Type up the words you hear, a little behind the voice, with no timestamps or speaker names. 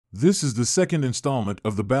This is the second installment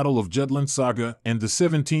of the Battle of Jutland saga and the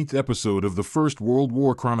 17th episode of the First World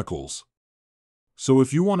War Chronicles. So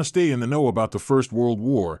if you want to stay in the know about the First World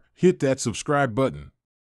War, hit that subscribe button.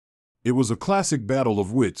 It was a classic battle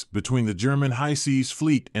of wits between the German High Seas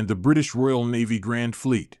Fleet and the British Royal Navy Grand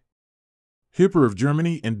Fleet. Hipper of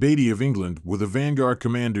Germany and Beatty of England were the vanguard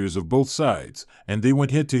commanders of both sides, and they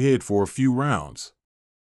went head-to-head for a few rounds.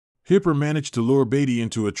 Hipper managed to lure Beatty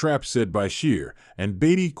into a trap set by Scheer, and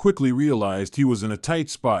Beatty quickly realized he was in a tight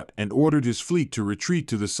spot and ordered his fleet to retreat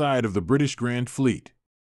to the side of the British Grand Fleet.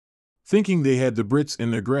 Thinking they had the Brits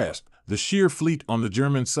in their grasp, the Scheer fleet on the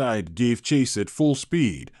German side gave chase at full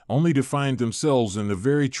speed, only to find themselves in the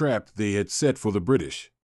very trap they had set for the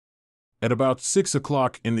British. At about 6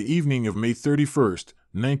 o'clock in the evening of May 31st,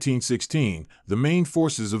 1916, the main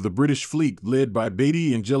forces of the British fleet led by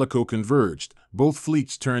Beatty and Jellicoe converged. Both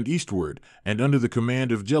fleets turned eastward, and under the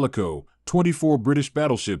command of Jellicoe, 24 British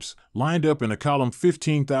battleships, lined up in a column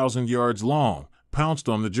 15,000 yards long, pounced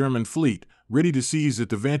on the German fleet, ready to seize at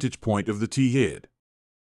the vantage point of the T-head.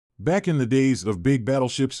 Back in the days of big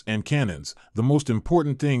battleships and cannons, the most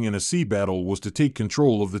important thing in a sea battle was to take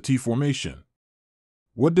control of the T-formation.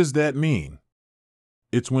 What does that mean?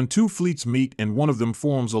 It's when two fleets meet and one of them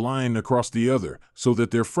forms a line across the other, so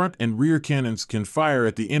that their front and rear cannons can fire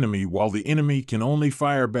at the enemy while the enemy can only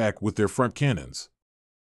fire back with their front cannons.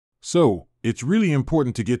 So, it's really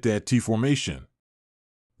important to get that T-formation.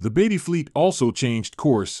 The Beatty fleet also changed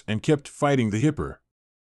course and kept fighting the Hipper.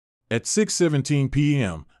 At 6:17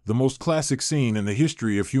 p.m., the most classic scene in the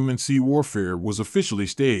history of human sea warfare was officially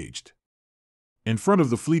staged. In front of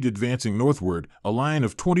the fleet advancing northward, a line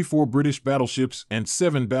of 24 British battleships and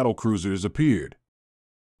 7 battlecruisers appeared.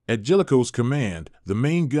 At Jellicoe's command, the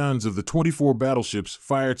main guns of the 24 battleships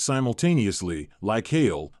fired simultaneously, like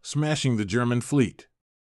hail, smashing the German fleet.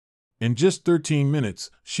 In just 13 minutes,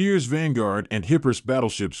 Scheer's vanguard and Hipper's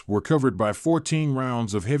battleships were covered by 14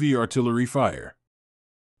 rounds of heavy artillery fire.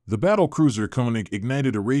 The battlecruiser Koenig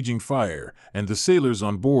ignited a raging fire, and the sailors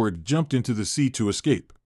on board jumped into the sea to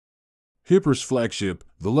escape. Hipper's flagship,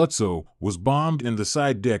 the Lutzow, was bombed and the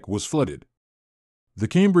side deck was flooded. The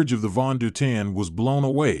Cambridge of the Von der Tann was blown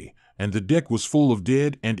away, and the deck was full of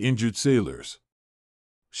dead and injured sailors.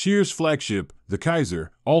 Scheer's flagship, the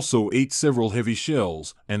Kaiser, also ate several heavy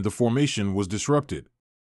shells, and the formation was disrupted.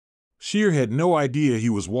 Scheer had no idea he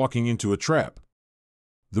was walking into a trap.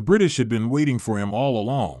 The British had been waiting for him all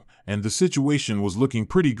along, and the situation was looking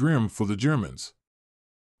pretty grim for the Germans.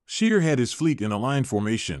 Scheer had his fleet in a line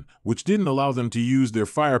formation, which didn't allow them to use their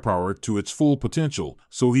firepower to its full potential,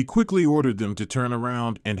 so he quickly ordered them to turn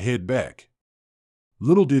around and head back.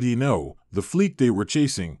 Little did he know, the fleet they were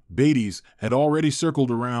chasing, Beatty's, had already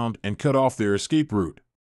circled around and cut off their escape route.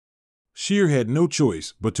 Scheer had no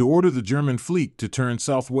choice but to order the German fleet to turn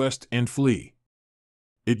southwest and flee.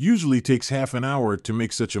 It usually takes half an hour to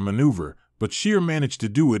make such a maneuver, but Scheer managed to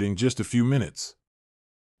do it in just a few minutes.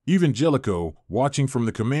 Even Jellicoe, watching from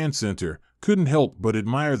the command center, couldn't help but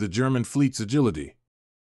admire the German fleet's agility.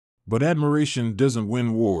 But admiration doesn't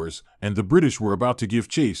win wars, and the British were about to give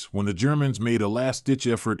chase when the Germans made a last-ditch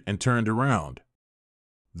effort and turned around.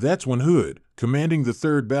 That's when Hood, commanding the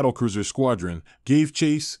 3rd Battlecruiser Squadron, gave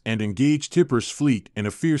chase and engaged Hipper's fleet in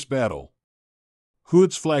a fierce battle.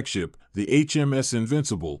 Hood's flagship, the HMS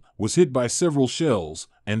Invincible, was hit by several shells,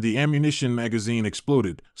 and the ammunition magazine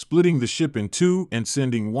exploded, splitting the ship in two and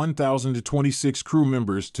sending 1,026 crew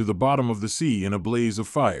members to the bottom of the sea in a blaze of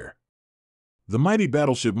fire. The mighty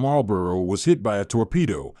battleship Marlborough was hit by a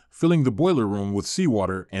torpedo, filling the boiler room with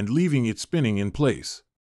seawater and leaving it spinning in place.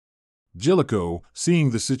 Jellicoe,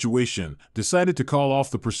 seeing the situation, decided to call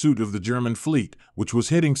off the pursuit of the German fleet, which was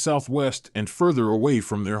heading southwest and further away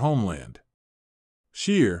from their homeland.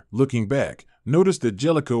 Scheer, looking back, noticed that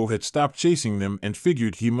Jellicoe had stopped chasing them and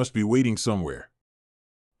figured he must be waiting somewhere.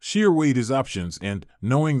 Scheer weighed his options and,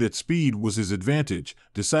 knowing that speed was his advantage,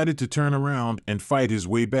 decided to turn around and fight his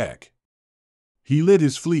way back. He led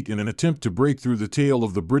his fleet in an attempt to break through the tail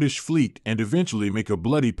of the British fleet and eventually make a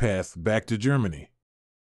bloody path back to Germany.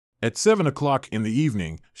 At 7 o'clock in the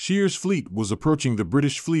evening, Scheer's fleet was approaching the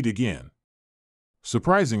British fleet again.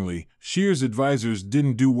 Surprisingly, Scheer's advisors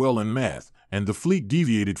didn't do well in math, and the fleet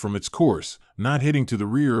deviated from its course, not heading to the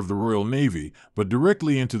rear of the Royal Navy, but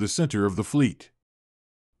directly into the center of the fleet.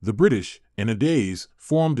 The British, in a daze,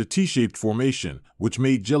 formed a T-shaped formation, which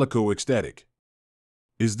made Jellicoe ecstatic.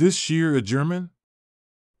 Is this Scheer a German?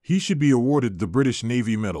 He should be awarded the British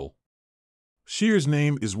Navy Medal. Scheer's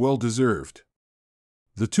name is well deserved.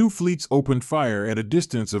 The two fleets opened fire at a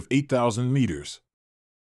distance of 8,000 meters.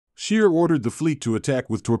 Scheer ordered the fleet to attack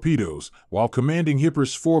with torpedoes, while commanding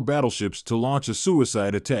Hipper's 4 battleships to launch a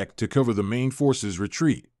suicide attack to cover the main force's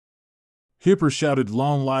retreat. Hipper shouted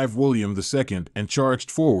 "Long live William II" and charged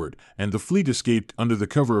forward, and the fleet escaped under the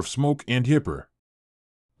cover of smoke and Hipper.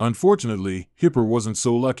 Unfortunately, Hipper wasn't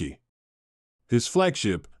so lucky. His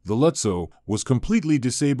flagship, the Lutzow, was completely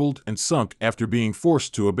disabled and sunk after being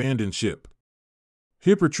forced to abandon ship.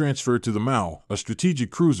 Hipper transferred to the Mao, a strategic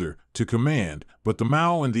cruiser, to command, but the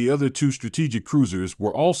Mao and the other 2 strategic cruisers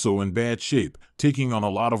were also in bad shape, taking on a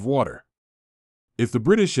lot of water. If the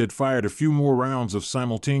British had fired a few more rounds of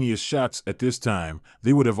simultaneous shots at this time,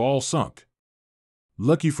 they would have all sunk.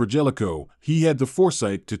 Lucky for Jellicoe, he had the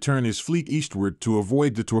foresight to turn his fleet eastward to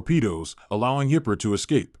avoid the torpedoes, allowing Hipper to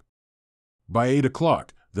escape. By 8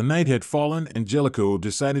 o'clock, the night had fallen and Jellicoe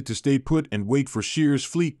decided to stay put and wait for Scheer's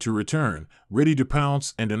fleet to return, ready to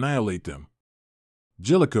pounce and annihilate them.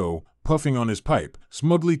 Jellicoe, puffing on his pipe,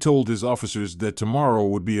 smugly told his officers that tomorrow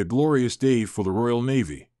would be a glorious day for the Royal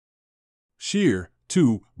Navy. Scheer,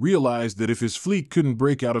 too, realized that if his fleet couldn't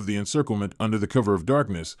break out of the encirclement under the cover of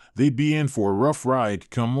darkness, they'd be in for a rough ride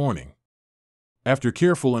come morning. After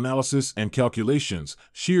careful analysis and calculations,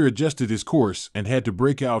 Scheer adjusted his course and had to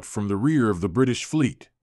break out from the rear of the British fleet.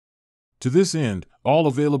 To this end, all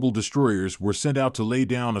available destroyers were sent out to lay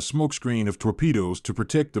down a smokescreen of torpedoes to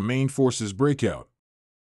protect the main force's breakout.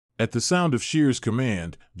 At the sound of Scheer's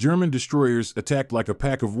command, German destroyers attacked like a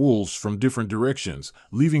pack of wolves from different directions,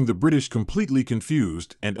 leaving the British completely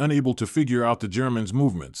confused and unable to figure out the Germans'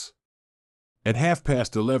 movements. At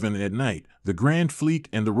 11:30 at night, the Grand Fleet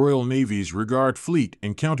and the Royal Navy's Regard Fleet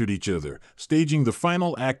encountered each other, staging the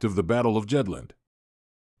final act of the Battle of Jutland.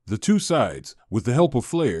 The 2 sides, with the help of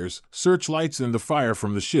flares, searchlights and the fire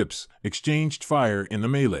from the ships, exchanged fire in the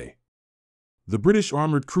melee. The British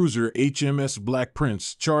armored cruiser HMS Black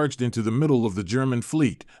Prince charged into the middle of the German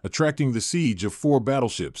fleet, attracting the siege of 4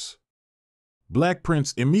 battleships. Black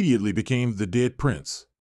Prince immediately became the Dead Prince.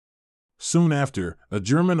 Soon after, a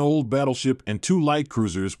German old battleship and 2 light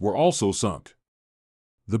cruisers were also sunk.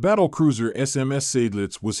 The battlecruiser SMS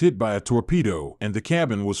Seydlitz was hit by a torpedo and the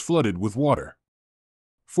cabin was flooded with water.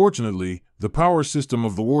 Fortunately, the power system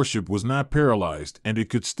of the warship was not paralyzed and it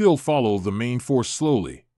could still follow the main force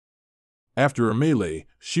slowly. After a melee,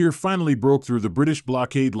 Scheer finally broke through the British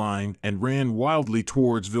blockade line and ran wildly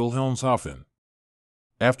towards Wilhelmshaven.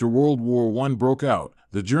 After World War I broke out,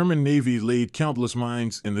 the German Navy laid countless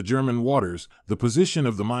mines in the German waters. The position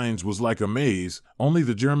of the mines was like a maze, only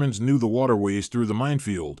the Germans knew the waterways through the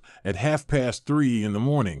minefield. At 3:30 in the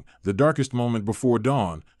morning, the darkest moment before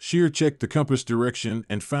dawn, Scheer checked the compass direction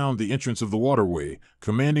and found the entrance of the waterway,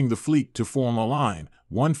 commanding the fleet to form a line,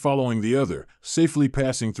 one following the other, safely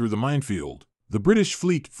passing through the minefield. The British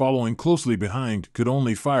fleet, following closely behind, could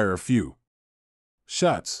only fire a few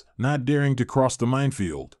shots, not daring to cross the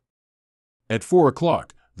minefield. At 4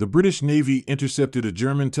 o'clock, the British Navy intercepted a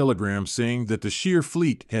German telegram saying that the Scheer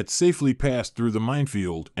fleet had safely passed through the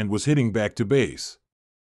minefield and was heading back to base.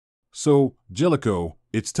 "So, Jellicoe,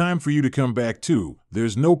 it's time for you to come back too.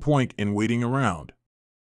 There's no point in waiting around."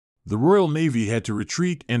 The Royal Navy had to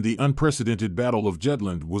retreat and the unprecedented Battle of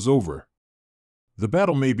Jutland was over. The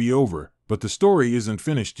battle may be over, but the story isn't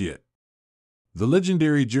finished yet. The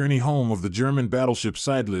legendary journey home of the German battleship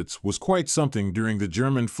Seydlitz was quite something during the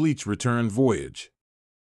German fleet's return voyage.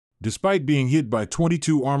 Despite being hit by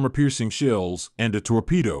 22 armor-piercing shells and a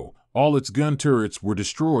torpedo, all its gun turrets were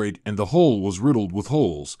destroyed and the hull was riddled with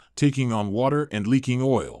holes, taking on water and leaking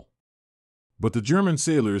oil. But the German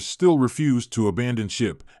sailors still refused to abandon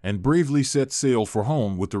ship and bravely set sail for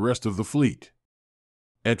home with the rest of the fleet.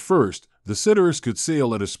 At first, the settlers could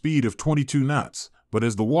sail at a speed of 22 knots, but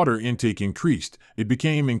as the water intake increased, it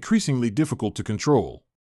became increasingly difficult to control.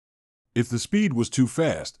 If the speed was too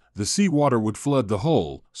fast, the sea water would flood the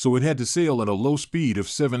hull, so it had to sail at a low speed of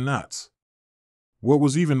 7 knots. What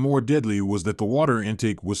was even more deadly was that the water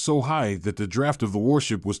intake was so high that the draft of the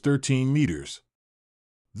warship was 13 meters.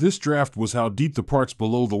 This draft was how deep the parts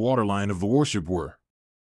below the waterline of the warship were.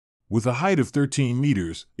 With a height of 13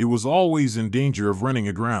 meters, it was always in danger of running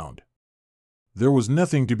aground. There was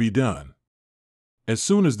nothing to be done. As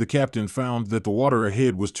soon as the captain found that the water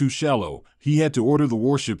ahead was too shallow, he had to order the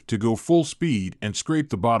warship to go full speed and scrape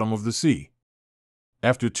the bottom of the sea.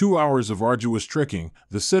 After 2 hours of arduous trekking,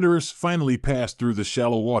 the settlers finally passed through the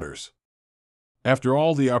shallow waters. After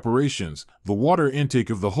all the operations, the water intake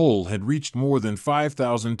of the hull had reached more than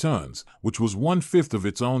 5,000 tons, which was 1/5 of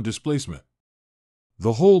its own displacement.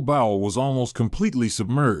 The whole bow was almost completely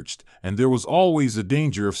submerged, and there was always a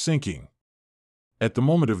danger of sinking. At the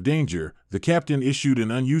moment of danger, the captain issued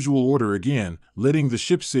an unusual order again, letting the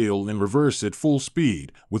ship sail in reverse at full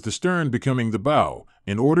speed, with the stern becoming the bow,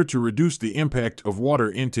 in order to reduce the impact of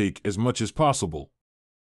water intake as much as possible.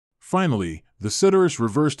 Finally, the Cetterus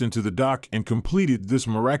reversed into the dock and completed this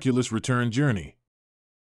miraculous return journey.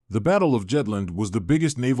 The Battle of Jutland was the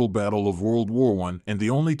biggest naval battle of World War I and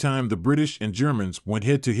the only time the British and Germans went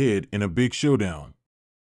head-to-head in a big showdown.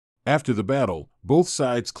 After the battle, both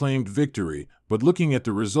sides claimed victory, but looking at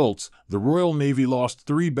the results, the Royal Navy lost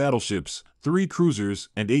 3 battleships, 3 cruisers,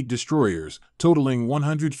 and 8 destroyers, totaling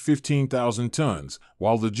 115,000 tons,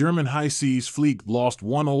 while the German High Seas Fleet lost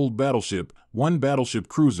 1 old battleship, 1 battleship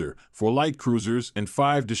cruiser, 4 light cruisers, and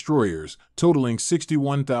 5 destroyers, totaling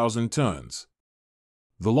 61,000 tons.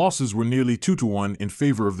 The losses were nearly 2-to-1 in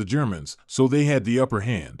favor of the Germans, so they had the upper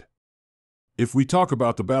hand. If we talk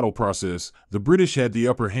about the battle process, the British had the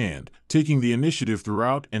upper hand, taking the initiative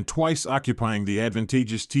throughout and twice occupying the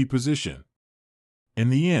advantageous T position. In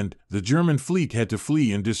the end, the German fleet had to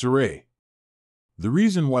flee in disarray. The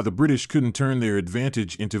reason why the British couldn't turn their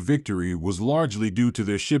advantage into victory was largely due to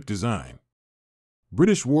their ship design.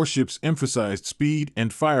 British warships emphasized speed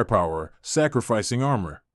and firepower, sacrificing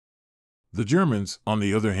armor. The Germans, on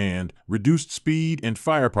the other hand, reduced speed and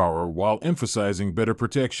firepower while emphasizing better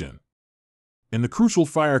protection. In the crucial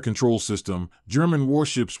fire control system, German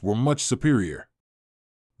warships were much superior.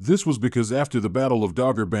 This was because after the Battle of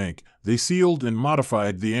Dogger Bank, they sealed and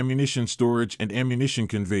modified the ammunition storage and ammunition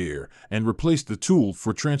conveyor, and replaced the tool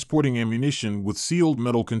for transporting ammunition with sealed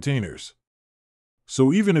metal containers.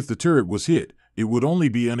 So even if the turret was hit, it would only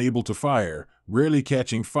be unable to fire, rarely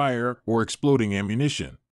catching fire or exploding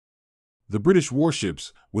ammunition. The British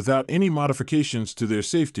warships, without any modifications to their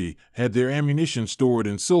safety, had their ammunition stored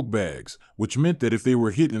in silk bags, which meant that if they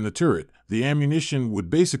were hit in the turret, the ammunition would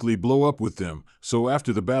basically blow up with them. So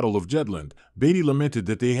after the Battle of Jutland, Beatty lamented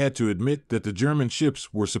that they had to admit that the German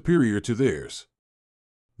ships were superior to theirs.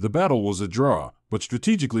 The battle was a draw, but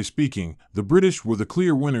strategically speaking, the British were the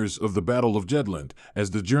clear winners of the Battle of Jutland,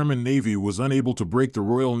 as the German Navy was unable to break the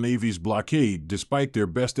Royal Navy's blockade despite their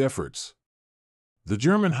best efforts. The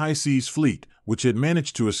German High Seas Fleet, which had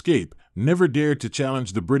managed to escape, never dared to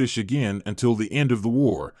challenge the British again until the end of the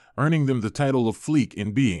war, earning them the title of Fleet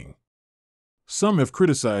in Being. Some have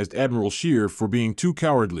criticized Admiral Scheer for being too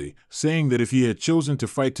cowardly, saying that if he had chosen to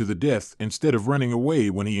fight to the death instead of running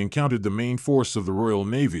away when he encountered the main force of the Royal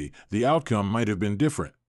Navy, the outcome might have been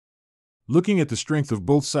different. Looking at the strength of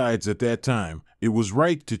both sides at that time, it was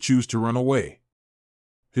right to choose to run away.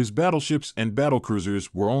 His battleships and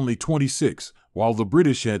battlecruisers were only 26, while the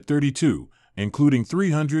British had 32, including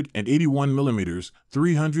 381mm,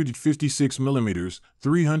 356mm,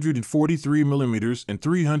 343mm, and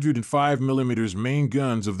 305mm main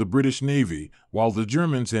guns of the British Navy, while the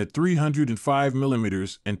Germans had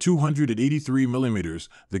 305mm and 283mm.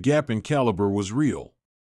 The gap in caliber was real.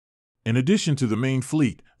 In addition to the main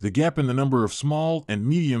fleet, the gap in the number of small and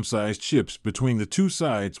medium-sized ships between the two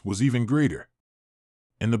sides was even greater.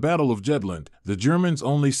 In the Battle of Jutland, the Germans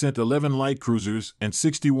only sent 11 light cruisers and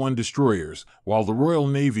 61 destroyers, while the Royal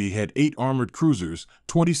Navy had 8 armored cruisers,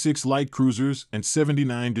 26 light cruisers, and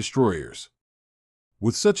 79 destroyers.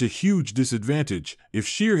 With such a huge disadvantage, if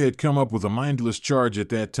Scheer had come up with a mindless charge at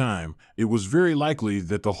that time, it was very likely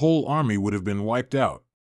that the whole army would have been wiped out.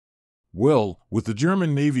 Well, with the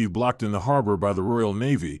German Navy blocked in the harbor by the Royal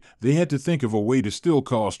Navy, they had to think of a way to still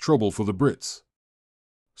cause trouble for the Brits.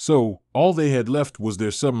 So, all they had left was their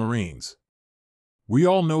submarines. We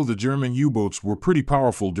all know the German U-boats were pretty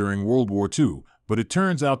powerful during World War II, but it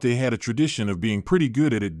turns out they had a tradition of being pretty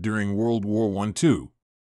good at it during World War I too.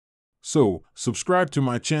 So, subscribe to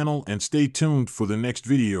my channel and stay tuned for the next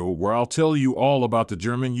video where I'll tell you all about the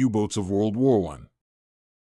German U-boats of World War I.